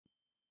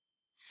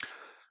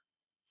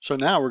So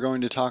now we're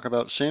going to talk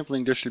about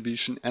sampling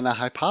distribution and a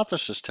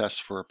hypothesis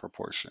test for a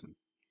proportion.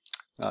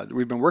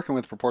 We've been working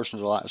with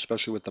proportions a lot,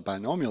 especially with the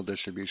binomial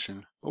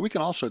distribution, but we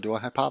can also do a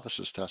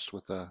hypothesis test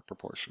with a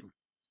proportion.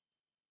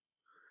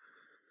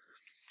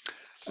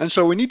 And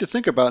so we need to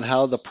think about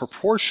how the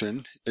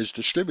proportion is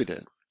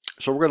distributed.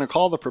 So we're going to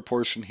call the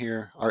proportion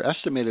here our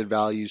estimated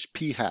values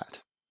p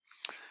hat.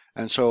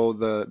 And so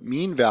the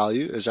mean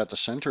value is at the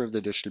center of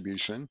the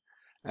distribution,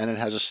 and it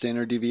has a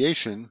standard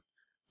deviation,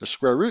 the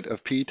square root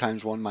of p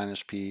times 1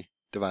 minus p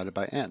divided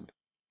by n.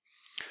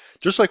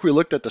 Just like we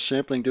looked at the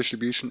sampling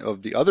distribution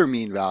of the other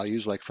mean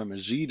values, like from a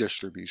z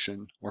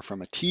distribution or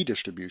from a t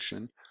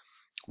distribution,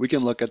 we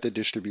can look at the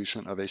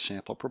distribution of a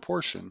sample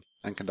proportion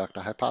and conduct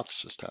a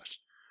hypothesis test.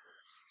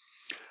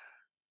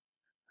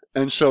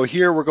 And so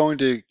here we're going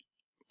to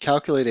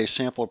calculate a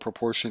sample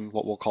proportion,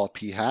 what we'll call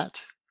p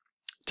hat,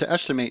 to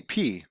estimate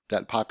p,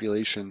 that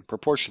population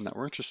proportion that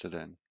we're interested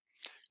in.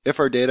 If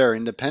our data are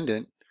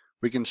independent,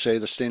 we can say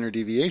the standard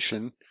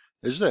deviation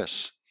is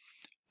this,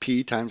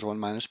 p times 1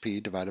 minus p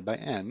divided by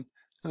n,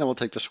 and then we'll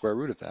take the square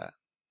root of that.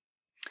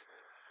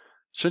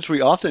 Since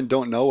we often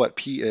don't know what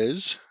p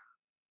is,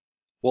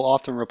 we'll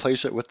often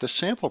replace it with the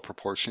sample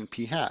proportion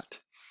p hat.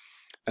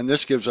 And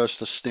this gives us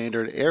the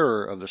standard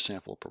error of the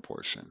sample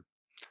proportion.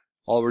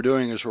 All we're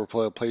doing is we're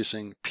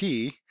replacing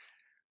p,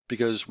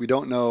 because we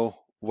don't know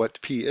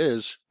what p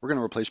is, we're going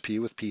to replace p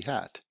with p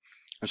hat.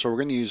 And so we're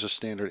going to use a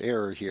standard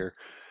error here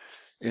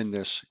in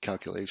this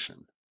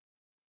calculation.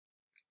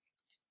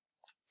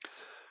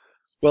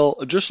 Well,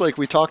 just like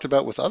we talked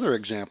about with other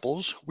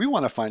examples, we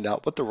want to find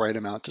out what the right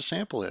amount to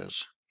sample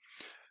is.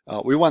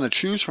 We want to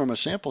choose from a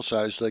sample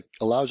size that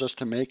allows us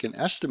to make an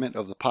estimate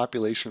of the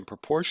population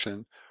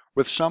proportion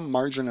with some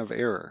margin of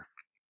error.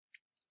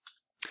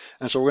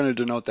 And so we're going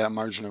to denote that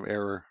margin of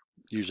error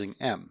using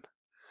m.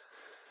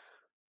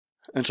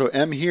 And so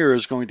m here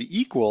is going to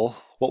equal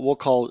what we'll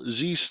call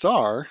z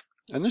star,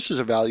 and this is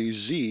a value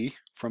z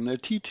from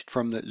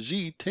the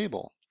z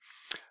table.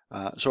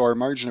 So our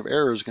margin of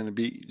error is going to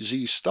be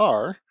z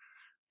star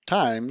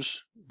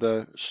times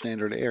the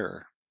standard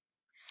error.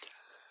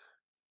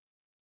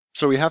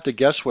 So we have to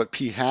guess what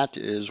p hat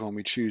is when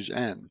we choose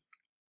n.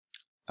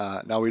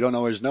 Now we don't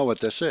always know what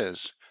this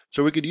is.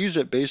 So we could use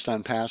it based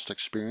on past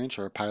experience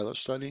or a pilot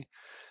study.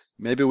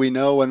 Maybe we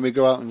know when we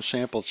go out and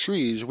sample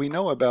trees, we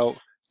know about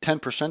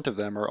 10% of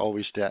them are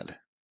always dead.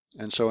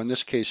 And so in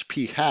this case,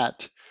 p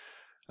hat,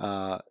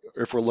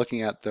 if we're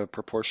looking at the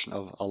proportion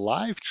of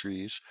alive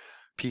trees,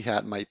 p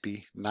hat might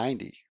be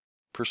 90%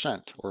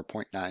 or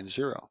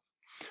 0.90.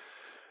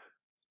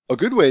 A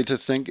good way to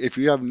think, if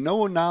you have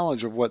no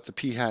knowledge of what the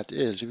p hat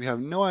is, if you have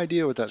no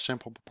idea what that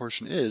sample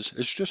proportion is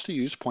just to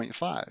use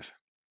 0.5.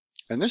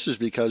 And this is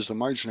because the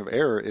margin of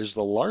error is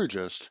the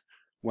largest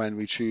when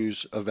we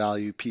choose a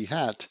value p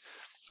hat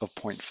of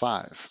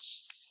 0.5.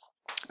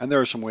 And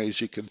there are some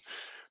ways you could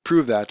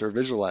prove that or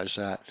visualize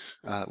that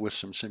with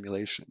some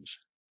simulations.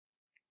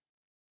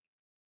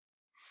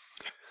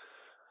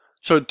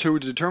 So to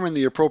determine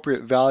the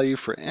appropriate value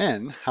for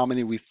n, how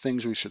many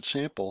things we should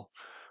sample,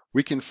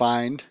 we can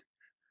find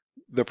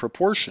the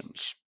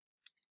proportions.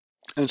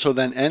 And so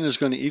then n is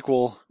going to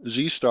equal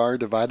z star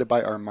divided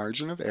by our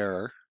margin of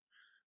error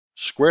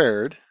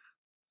squared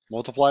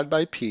multiplied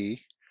by p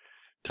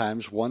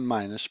times 1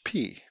 minus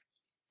p.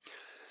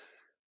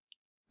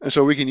 And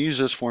so we can use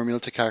this formula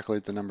to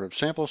calculate the number of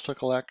samples to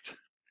collect.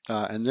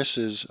 And this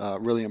is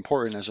really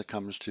important as it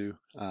comes to,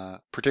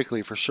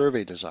 particularly for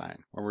survey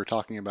design, where we're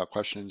talking about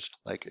questions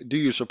like, do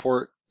you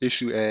support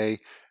issue A?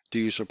 Do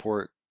you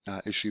support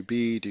issue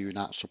B? Do you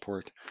not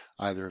support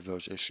either of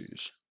those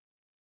issues?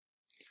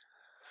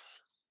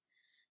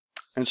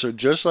 And so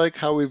just like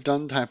how we've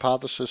done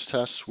hypothesis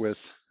tests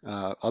with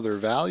other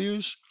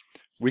values,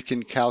 we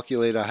can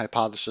calculate a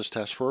hypothesis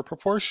test for a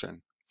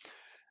proportion.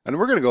 And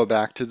we're going to go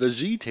back to the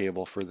z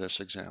table for this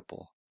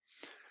example.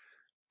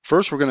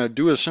 First, we're going to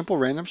do a simple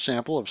random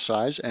sample of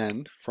size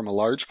n from a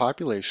large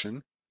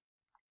population,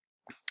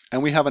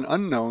 and we have an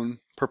unknown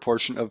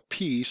proportion of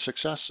p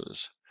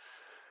successes.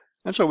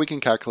 And so we can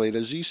calculate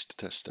a z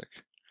statistic.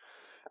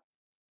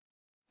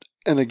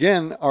 And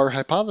again, our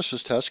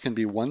hypothesis test can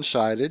be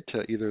one-sided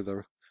to either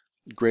the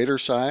greater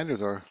side or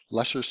the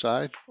lesser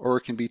side, or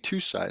it can be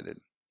two-sided.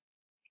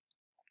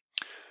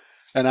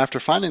 And after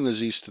finding the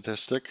z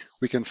statistic,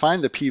 we can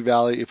find the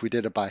p-value if we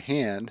did it by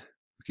hand.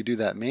 We could do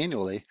that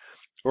manually,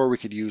 or we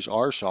could use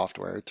our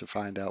software to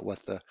find out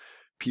what the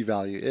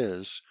p-value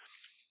is,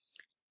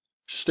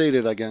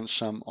 stated against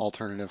some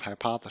alternative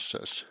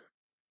hypothesis.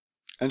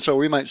 And so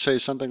we might say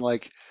something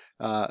like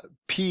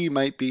p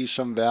might be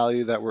some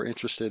value that we're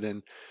interested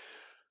in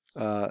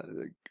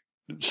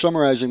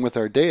summarizing with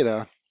our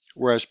data,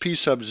 whereas p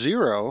sub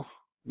 0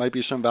 might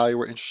be some value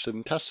we're interested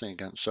in testing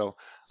against. So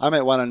I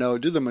might want to know,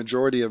 do the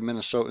majority of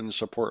Minnesotans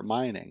support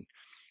mining?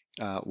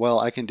 Well,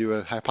 I can do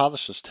a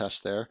hypothesis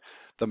test there.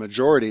 The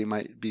majority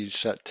might be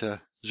set to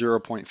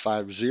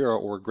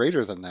 0.50 or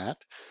greater than that.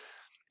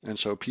 And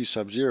so p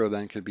sub 0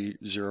 then could be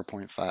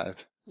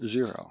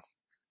 0.50.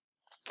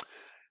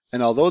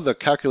 And although the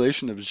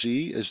calculation of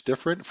Z is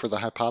different for the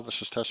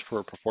hypothesis test for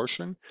a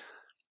proportion,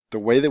 the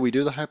way that we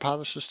do the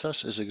hypothesis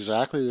test is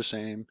exactly the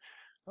same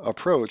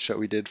approach that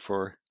we did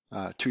for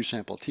two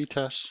sample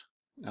t-tests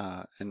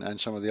and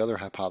some of the other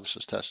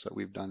hypothesis tests that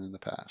we've done in the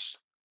past.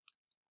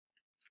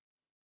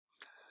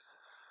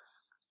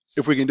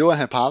 If we can do a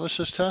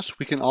hypothesis test,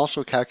 we can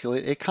also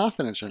calculate a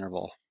confidence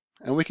interval,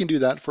 and we can do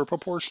that for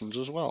proportions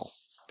as well.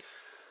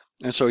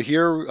 And so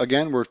here,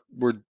 again,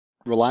 we're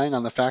relying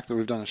on the fact that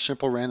we've done a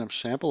simple random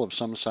sample of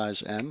some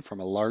size n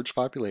from a large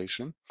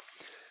population.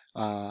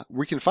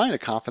 We can find a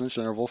confidence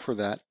interval for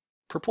that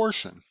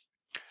proportion.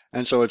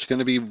 And so it's going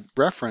to be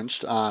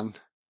referenced on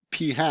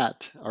p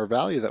hat, our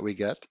value that we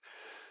get,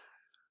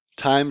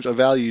 times a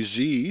value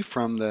z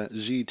from the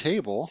z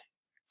table,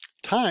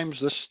 times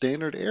the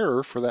standard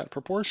error for that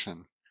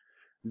proportion,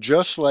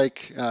 just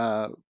like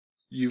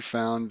you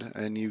found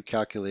and you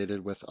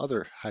calculated with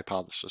other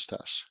hypothesis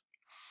tests.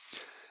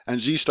 And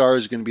z star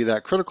is going to be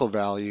that critical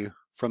value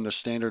from the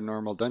standard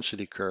normal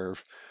density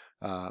curve,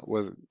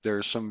 where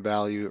there's some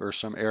value or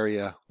some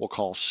area we'll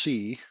call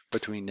C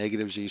between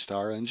negative z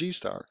star and z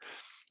star.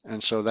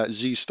 And so that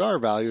z star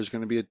value is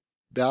going to be a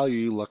value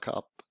you look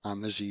up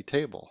on the z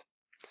table.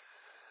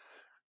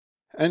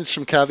 And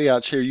some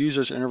caveats here: use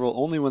this interval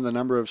only when the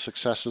number of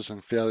successes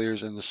and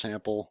failures in the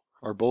sample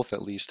are both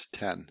at least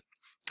 10.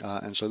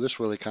 And so this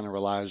really kind of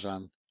relies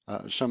on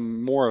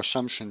some more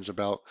assumptions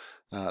about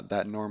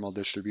that normal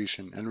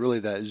distribution and really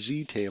that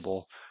z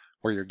table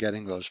where you're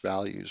getting those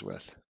values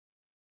with.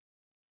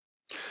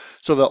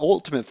 So the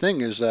ultimate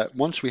thing is that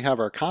once we have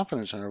our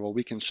confidence interval,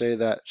 we can say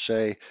that,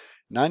 say,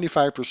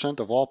 95%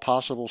 of all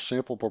possible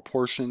sample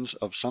proportions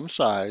of some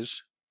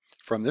size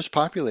from this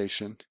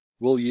population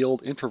will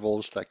yield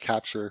intervals that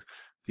capture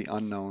the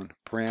unknown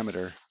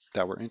parameter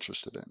that we're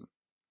interested in.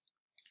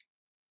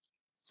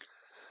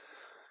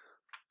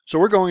 So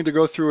we're going to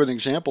go through an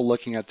example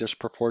looking at this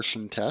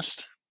proportion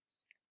test,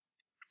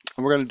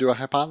 and we're going to do a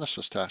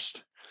hypothesis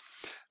test.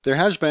 There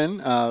has been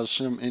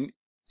some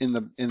in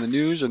the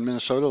news in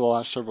Minnesota the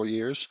last several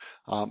years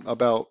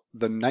about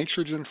the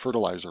nitrogen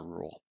fertilizer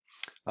rule,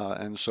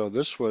 and so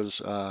this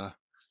was a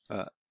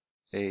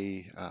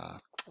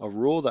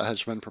rule that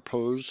has been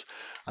proposed,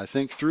 I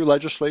think, through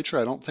legislature.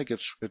 I don't think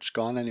it's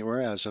gone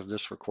anywhere as of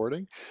this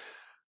recording,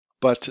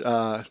 but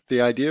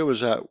the idea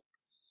was that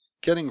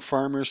getting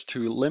farmers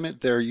to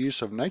limit their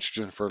use of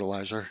nitrogen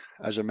fertilizer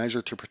as a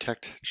measure to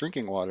protect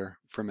drinking water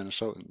for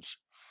Minnesotans.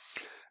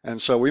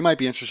 And so we might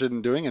be interested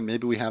in doing, and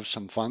maybe we have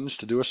some funds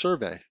to do a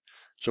survey.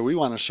 So we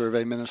want to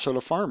survey Minnesota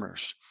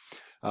farmers.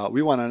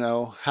 We want to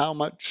know how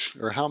much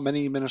or how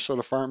many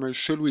Minnesota farmers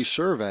should we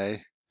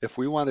survey if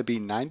we want to be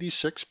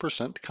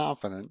 96%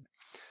 confident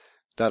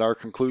that our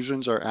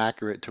conclusions are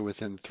accurate to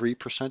within 3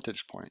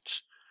 percentage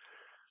points.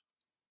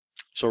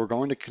 So we're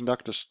going to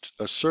conduct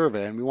a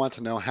survey, and we want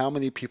to know how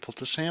many people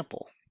to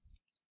sample.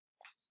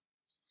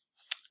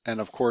 And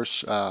of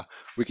course,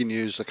 we can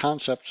use the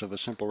concepts of a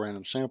simple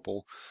random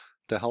sample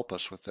to help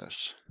us with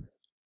this.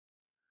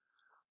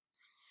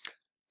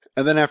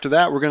 And then after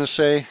that, we're going to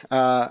say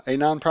a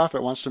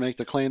nonprofit wants to make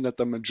the claim that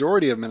the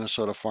majority of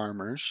Minnesota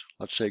farmers,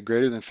 let's say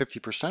greater than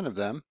 50% of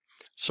them,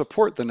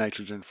 support the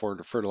nitrogen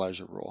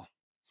fertilizer rule.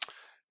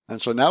 And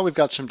so now we've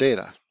got some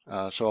data.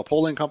 So a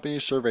polling company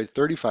surveyed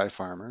 35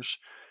 farmers.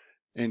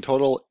 In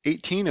total,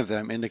 18 of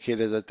them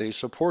indicated that they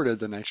supported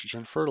the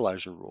nitrogen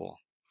fertilizer rule.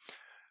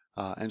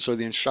 And so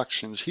the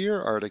instructions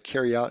here are to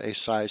carry out a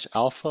size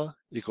alpha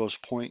equals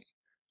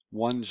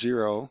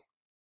 0.10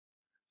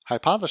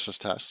 hypothesis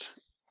test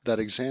that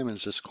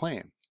examines this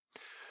claim.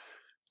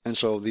 And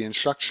so the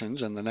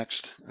instructions and the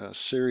next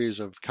series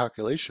of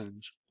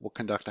calculations will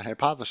conduct a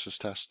hypothesis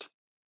test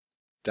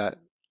that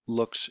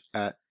looks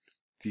at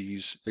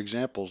these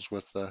examples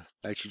with the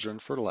nitrogen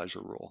fertilizer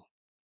rule.